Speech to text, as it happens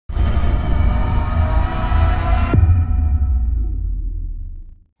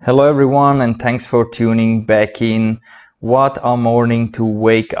Hello everyone, and thanks for tuning back in. What a morning to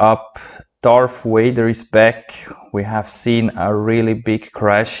wake up. VADER is back. We have seen a really big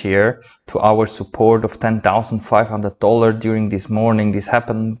crash here to our support of $10,500 during this morning. This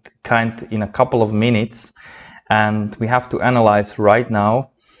happened in a couple of minutes, and we have to analyze right now.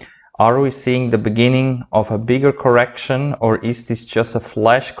 Are we seeing the beginning of a bigger correction, or is this just a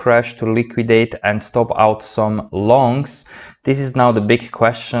flash crash to liquidate and stop out some longs? This is now the big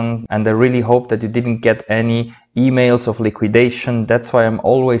question, and I really hope that you didn't get any emails of liquidation. That's why I'm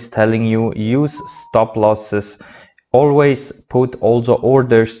always telling you, use stop losses. Always put also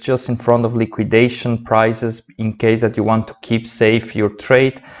orders just in front of liquidation prices in case that you want to keep safe your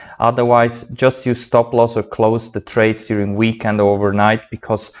trade. Otherwise, just use stop loss or close the trades during weekend or overnight,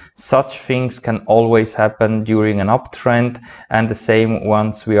 because such things can always happen during an uptrend, and the same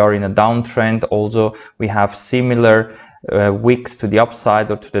once we are in a downtrend. Also, we have similar wicks to the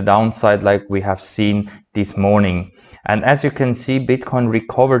upside or to the downside like we have seen this morning. And as you can see, Bitcoin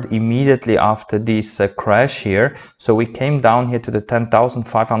recovered immediately after this crash here. So we came down here to the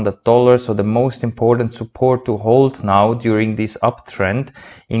 $10,500. So the most important support to hold now during this uptrend.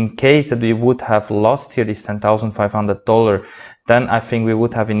 In case that we would have lost here this $10,500, then I think we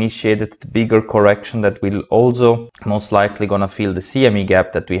would have initiated the bigger correction that will also most likely gonna fill the CME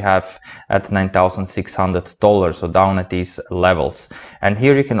gap that we have at $9,600, so down at these levels. And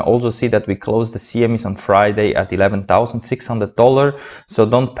here you can also see that we closed the CMEs on Friday at $11,600. So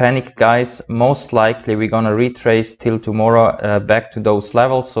don't panic, guys. Most likely we're gonna retrace till tomorrow back to those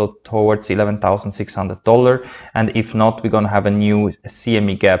levels, so towards $11,600. And if not, we're gonna have a new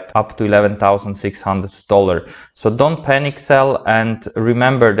CME gap up to $11,600. So don't panic sell. And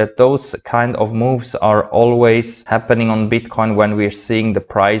remember that those kind of moves are always happening on Bitcoin when we're seeing the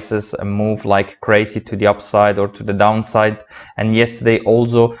prices move like crazy to the upside or to the downside. And yesterday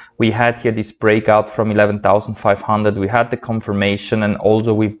also we had here this breakout from 11,500. We had the confirmation, and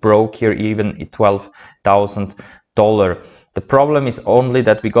also we broke here even $12,000. The problem is only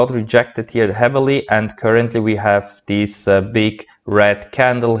that we got rejected here heavily, and currently we have this big red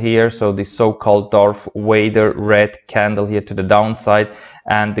candle here, so this so-called VADER red candle here to the downside.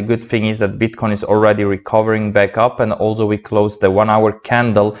 And the good thing is that Bitcoin is already recovering back up, and also we closed the 1 hour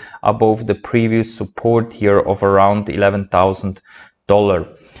candle above the previous support here of around $11,000.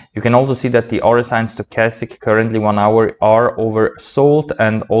 You can also see that the RSI and stochastic currently 1 hour are oversold,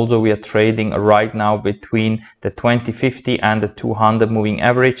 and also we are trading right now between the 20/50 and the 200 moving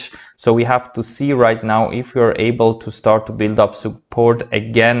average. So we have to see right now if we are able to start to build up support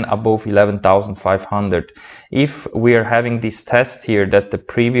again above 11,500. If we are having this test here that the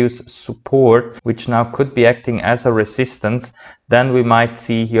previous support, which now could be acting as a resistance, then we might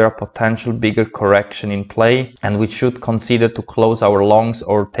see here a potential bigger correction in play, and we should consider to close our longs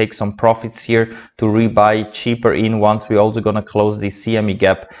or take some profits here to rebuy cheaper in once we're also gonna close the CME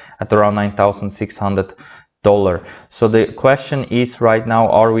gap at around $9,600. So the question is right now,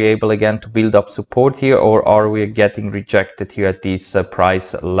 are we able again to build up support here, or are we getting rejected here at these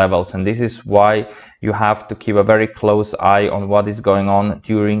price levels? And this is why you have to keep a very close eye on what is going on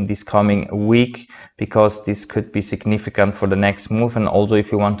during this coming week, because this could be significant for the next move. And also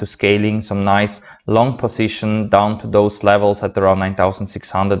if you want to scaling some nice long position down to those levels at around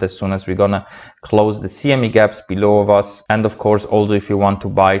 9,600 as soon as we're gonna close the CME gaps below of us. And of course also if you want to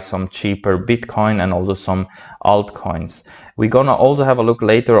buy some cheaper Bitcoin and also some altcoins. We're gonna also have a look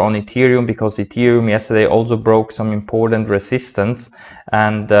later on Ethereum, because Ethereum yesterday also broke some important resistance.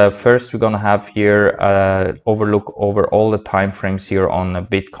 And first we're gonna have here overlook over all the time frames here on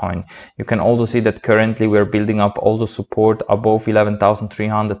Bitcoin. You can also see that currently we're building up also support above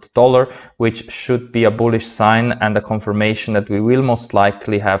 $11,300, which should be a bullish sign and a confirmation that we will most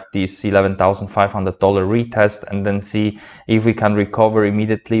likely have this $11,500 retest, and then see if we can recover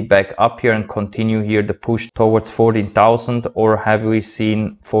immediately back up here and continue here the push towards 14,000, or have we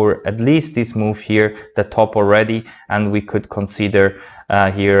seen for at least this move here the top already, and we could consider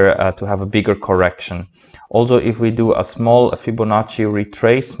here to have a bigger correction. Also, if we do a small Fibonacci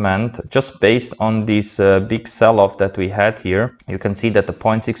retracement just based on this big sell-off that we had here, you can see that the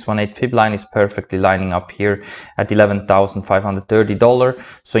 0.618 fib line is perfectly lining up here at $11,530.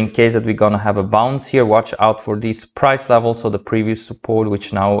 So in case that we're gonna have a bounce here, watch out for this price level, so the previous support,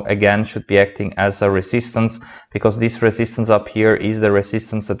 which now again should be acting as a resistance, because this resistance up here is the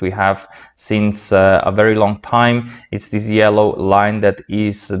resistance that we have since a very long time. It's this yellow line that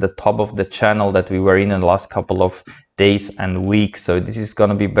is the top of the channel that we were in the last couple of days and weeks. So this is going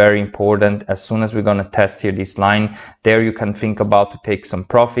to be very important. As soon as we're going to test here this line, there you can think about to take some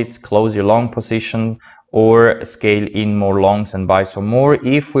profits, close your long position, or scale in more longs and buy some more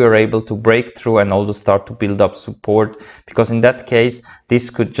if we are able to break through and also start to build up support, because in that case this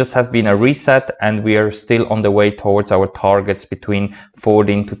could just have been a reset and we are still on the way towards our targets between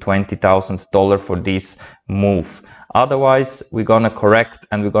 $14,000 to $20,000 for this move. Otherwise we're gonna correct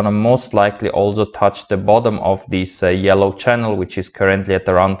and we're gonna most likely also touch the bottom of this yellow channel, which is currently at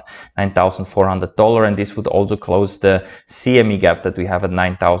around $9,400, and this would also close the CME gap that we have at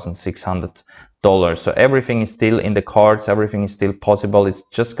 $9,600. So everything is still in the cards, everything is still possible. It's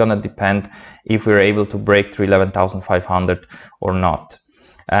just gonna depend if we're able to break through 11,500 or not.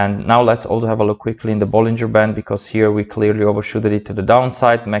 And now let's also have a look quickly in the Bollinger Band, because here we clearly overshooted it to the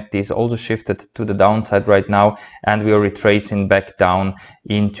downside. MACD is also shifted to the downside right now, and we are retracing back down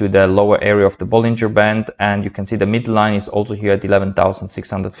into the lower area of the Bollinger Band. And you can see the midline is also here at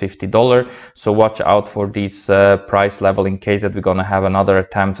 $11,650. So watch out for this price level in case that we're gonna have another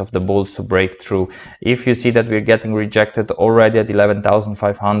attempt of the bulls to break through. If you see that we're getting rejected already at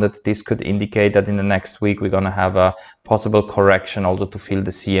 11,500, this could indicate that in the next week we're gonna have a possible correction also to fill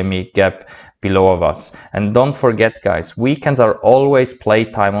the CME gap below of us. And don't forget guys, weekends are always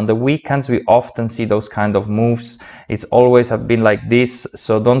playtime. On the weekends we often see those kind of moves. It's always have been like this,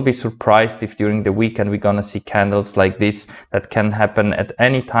 so don't be surprised if during the weekend we're gonna see candles like this. That can happen at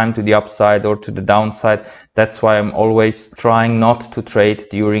any time to the upside or to the downside. That's why I'm always trying not to trade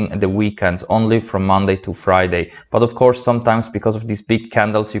during the weekends, only from Monday to Friday. But of course sometimes because of these big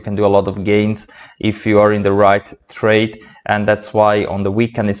candles you can do a lot of gains if you are in the right trade, and that's why on the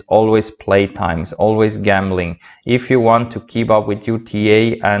weekend is always playtime, it's always gambling. If you want to keep up with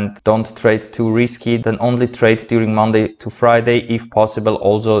UTA and don't trade too risky, then only trade during Monday to Friday if possible.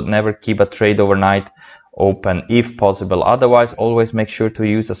 Also never keep a trade overnight open if possible. Otherwise always make sure to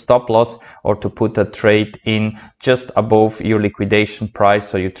use a stop loss or to put a trade in just above your liquidation price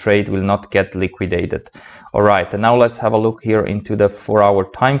so your trade will not get liquidated. All right, and now let's have a look here into the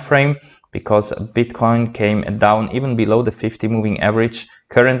 4-hour time frame, because Bitcoin came down even below the 50 moving average.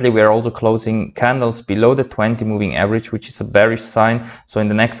 Currently we are also closing candles below the 20 moving average, which is a bearish sign. So in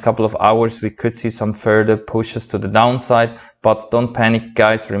the next couple of hours we could see some further pushes to the downside, but don't panic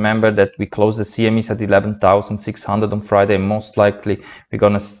guys. Remember that we closed the CMEs at 11,600 on Friday. Most likely we're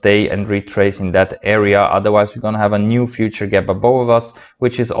gonna stay and retrace in that area. Otherwise we're gonna have a new future gap above us,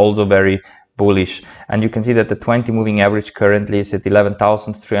 which is also very bullish. And you can see that the 20 moving average currently is at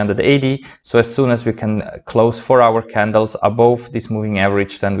 11,380. So as soon as we can close 4-hour candles above this moving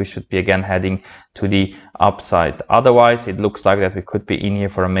average, then we should be again heading to the upside. Otherwise it looks like that we could be in here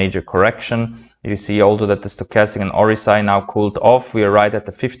for a major correction. You see also that the stochastic and RSI now cooled off. We are right at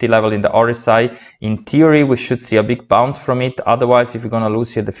the 50 level in the RSI. In theory we should see a big bounce from it. Otherwise if we're gonna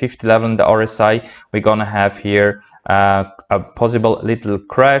lose here the 50 level in the RSI, we're gonna have here a possible little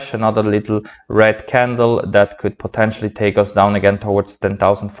crash, another little red candle that could potentially take us down again towards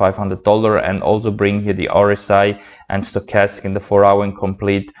 $10,500 and also bring here the RSI and stochastic in the 4-hour in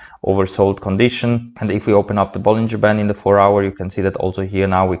complete oversold condition. And if we open up the Bollinger Band in the 4-hour, you can see that also here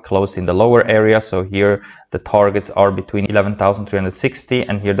now we closed in the lower area. So here the targets are between 11,360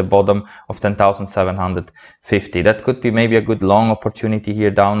 and here the bottom of 10,750. That could be maybe a good long opportunity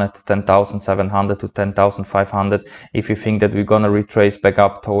here down at 10,700 to 10,500 if you think that we're gonna retrace back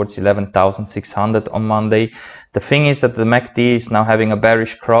up towards 11,600 on Monday. The thing is that the MACD is now having a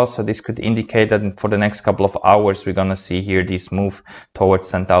bearish cross, so this could indicate that for the next couple of hours we're gonna see here this move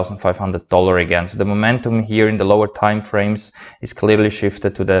towards $10,500 again. So the momentum here in the lower time frames is clearly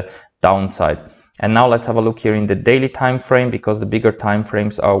shifted to the downside. And now let's have a look here in the daily time frame, because the bigger time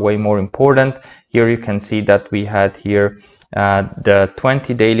frames are way more important. Here you can see that we had here the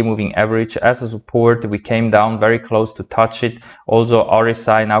 20 daily moving average as a support. We came down very close to touch it. Also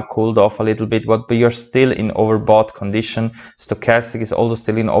RSI now cooled off a little bit, but we are still in overbought condition. Stochastic is also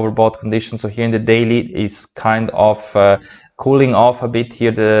still in overbought condition. So here in the daily is kind of cooling off a bit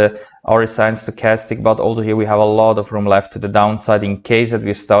here, the RSI and stochastic, but also here we have a lot of room left to the downside in case that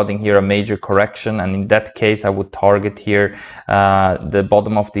we're starting here a major correction. And in that case I would target here the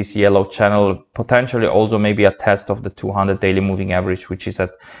bottom of this yellow channel, potentially also maybe a test of the 200 daily moving average, which is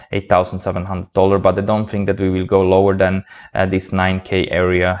at $8,700, but I don't think that we will go lower than this 9K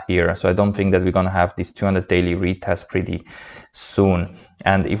area here. So I don't think that we're gonna have this 200 daily retest pretty soon.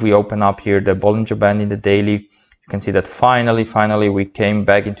 And if we open up here the Bollinger Band in the daily, you You can see that finally we came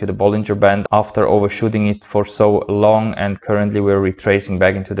back into the Bollinger Band after overshooting it for so long, and currently we're retracing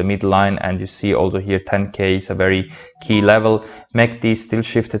back into the midline. And you see also here 10k is a very key level. MACD still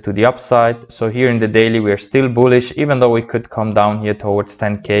shifted to the upside, so here in the daily we are still bullish, even though we could come down here towards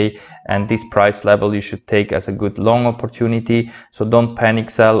 10k, and this price level you should take as a good long opportunity. So don't panic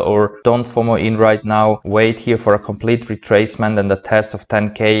sell or don't FOMO in right now. Wait here for a complete retracement and the test of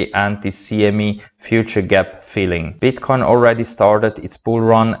 10k and this CME future gap filling. Bitcoin already started its bull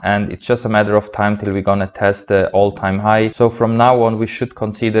run, and it's just a matter of time till we're gonna test the all-time high. So from now on we should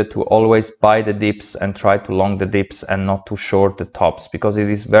consider to always buy the dips and try to long the dips and not to short the tops, because it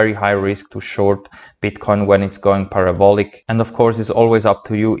is very high risk to short Bitcoin when it's going parabolic. And of course it's always up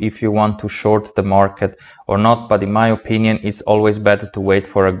to you if you want to short the market or not, but in my opinion it's always better to wait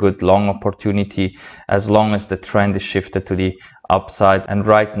for a good long opportunity as long as the trend is shifted to the upside, and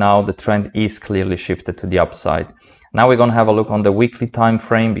right now the trend is clearly shifted to the upside. Now we're gonna have a look on the weekly time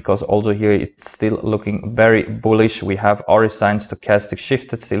frame, because also here it's still looking very bullish. We have RSI and stochastic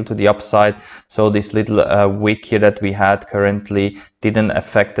shifted still to the upside, so this little wick here that we had currently didn't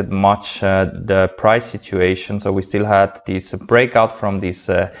affect much the price situation. So we still had this breakout from this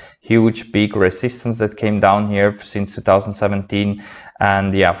huge big resistance that came down here since 2017.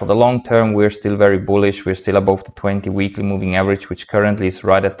 And yeah, for the long term we're still very bullish. We're still above the 20 weekly moving average, which currently is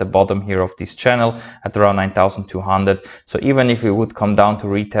right at the bottom here of this channel at around 9,200. So even if we would come down to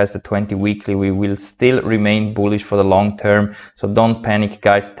retest the 20 weekly, we will still remain bullish for the long term. So don't panic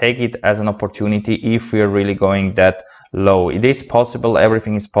guys, take it as an opportunity if we are really going that low. It is possible,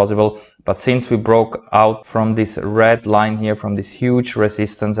 everything is possible, but since we broke out from this red line here, from this huge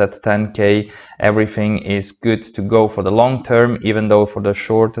resistance at 10k, everything is good to go for the long term, even though for the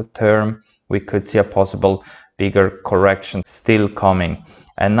short term we could see a possible bigger correction still coming.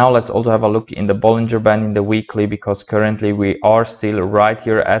 And now let's also have a look in the Bollinger Band in the weekly, because currently we are still right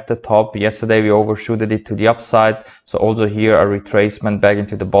here at the top. Yesterday we overshooted it to the upside, so also here a retracement back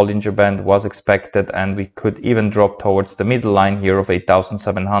into the Bollinger Band was expected, and we could even drop towards the middle line here of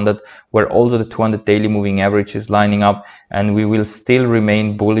 8,700, where also the 200 daily moving average is lining up, and we will still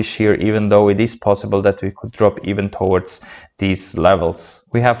remain bullish here, even though it is possible that we could drop even towards these levels.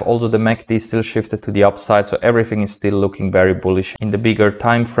 We have also the MACD still shifted to the upside, so everything is still looking very bullish in the bigger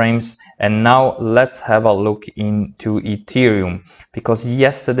time frames. And now let's have a look into Ethereum, because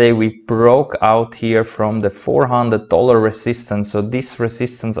yesterday we broke out here from the $400 resistance. So this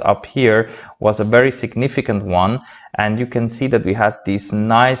resistance up here was a very significant one, and you can see that we had this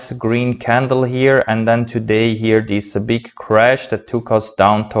nice green candle here, and then today here this big crash that took us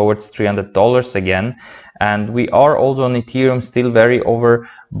down towards $300 again. And we are also on Ethereum still very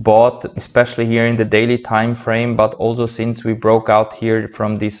overbought, especially here in the daily time frame. But also since we broke out here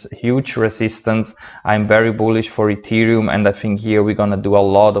from this huge resistance, I'm very bullish for Ethereum, and I think here we're gonna do a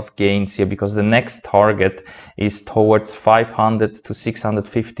lot of gains here, because the next target is towards $500 to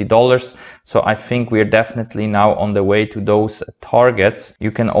 $650. So I think we're definitely now on the way to those targets.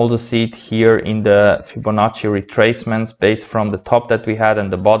 You can also see it here in the Fibonacci retracements based from the top that we had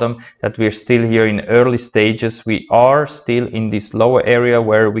and the bottom, that we're still here in early stages. We are still in this lower area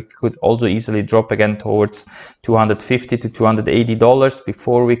where we could also easily drop again towards $250 to $280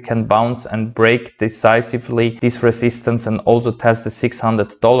 before we can bounce and break decisively this resistance and also test the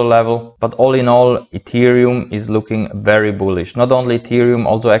 $600 level. But all in all, Ethereum is looking very bullish. Not only Ethereum,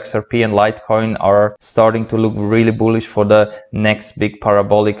 also XRP and Litecoin are starting to look really bullish for the next big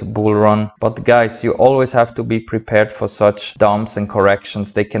parabolic bull run. But guys, you always have to be prepared for such dumps and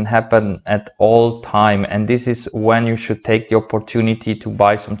corrections. They can happen at all time, and this is when you should take the opportunity to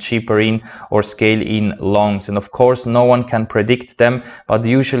buy some cheaper in or scale in longs. And of course no one can predict them, but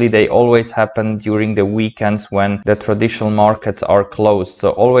usually they always happen during the weekends when the traditional markets are closed.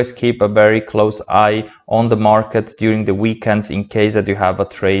 So always keep a very close eye on the market during the weekends in case that you have a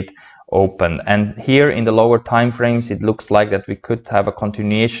trade open. And here in the lower time frames, it looks like that we could have a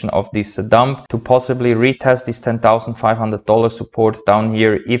continuation of this dump to possibly retest this $10,500 support down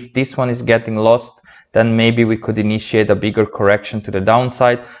here. If this one is getting lost, then maybe we could initiate a bigger correction to the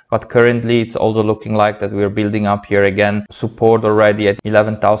downside. But currently it's also looking like that we're building up here again support already at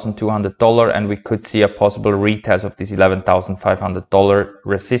 $11,200, and we could see a possible retest of this $11,500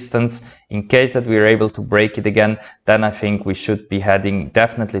 resistance. In case that we're able to break it again, then I think we should be heading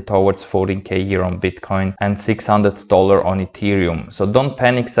definitely towards 14k here on Bitcoin and $600 on Ethereum. So don't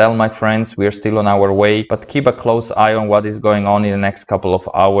panic sell, my friends. We're still on our way, but keep a close eye on what is going on in the next couple of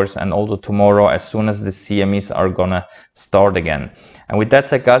hours, and also tomorrow as soon as the CMEs are gonna start again. And with that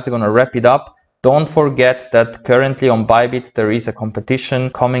said, guys, I'm gonna wrap it up. Don't forget that currently on Bybit there is a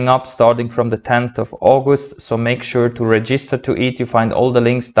competition coming up starting from the 10th of August, so make sure to register to it. You find all the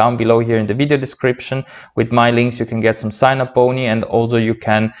links down below here in the video description. With my links you can get some sign-up bonus, and also you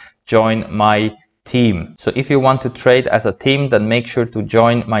can join my team. So if you want to trade as a team, then make sure to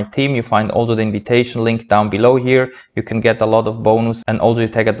join my team. You find also the invitation link down below here. You can get a lot of bonus, and also you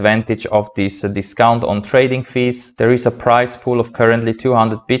take advantage of this discount on trading fees. There is a prize pool of currently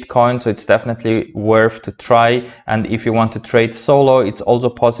 200 Bitcoin, so it's definitely worth to try. And if you want to trade solo, it's also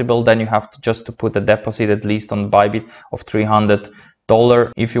possible. Then you have to just put a deposit at least on Bybit of $300.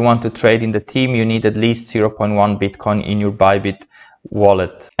 If you want to trade in the team, you need at least 0.1 Bitcoin in your Bybit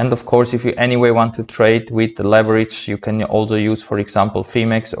wallet. And of course, if you anyway want to trade with the leverage, you can also use, for example,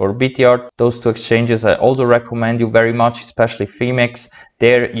 Phemex or BTR. Those two exchanges I also recommend you very much, especially Phemex.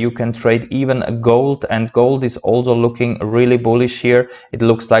 There you can trade even gold, and gold is also looking really bullish here. It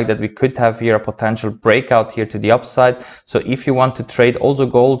looks like that we could have here a potential breakout here to the upside. So if you want to trade also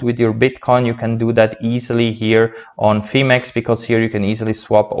gold with your Bitcoin, you can do that easily here on Phemex, because here you can easily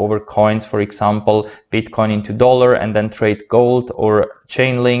swap over coins, for example, Bitcoin into dollar, and then trade gold or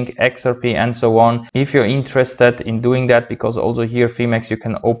Chainlink, XRP, and so on. If you're interested in doing that, because also here Phemex you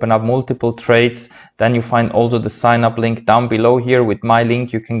can open up multiple trades, then you find also the sign up link down below here. With my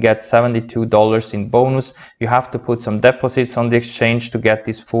link you can get $72 in bonus. You have to put some deposits on the exchange to get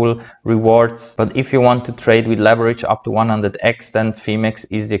these full rewards. But if you want to trade with leverage up to 100x, then Phemex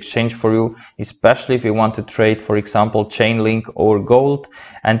is the exchange for you, especially if you want to trade, for example, Chainlink or gold.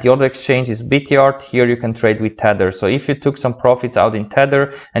 And the other exchange is BTR. Here you can trade with Tether. So if you took some profits out in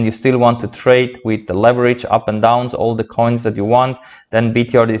Tether and you still want to trade with the leverage up and downs, all the coins that you want, then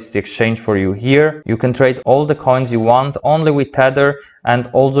BTR is the exchange for you. Here you can trade all the coins you want only with Tether, and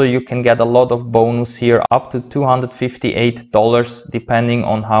also you can get a lot of bonus here, up to $258 depending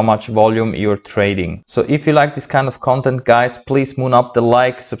on how much volume you're trading. So if you like this kind of content, guys, please moon up the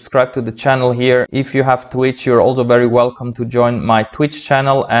like, subscribe to the channel here. If you have Twitch, you're also very welcome to join my Twitch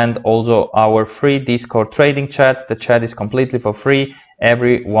channel and also our free Discord trading chat. The chat is completely for free.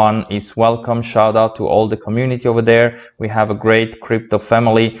 Everyone is welcome. Shout out to all the community over there. We have a great crypto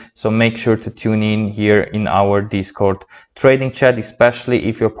family, so make sure to tune in here in our Discord trading chat, especially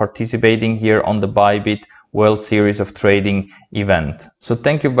if you're participating here on the Bybit World Series of Trading event. So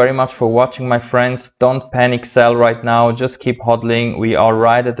thank you very much for watching, my friends. Don't panic sell right now, just keep hodling. We are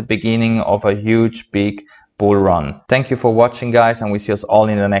right at the beginning of a huge big bull run. Thank you for watching, guys, and we see us all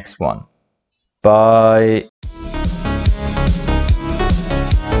in the next one. Bye.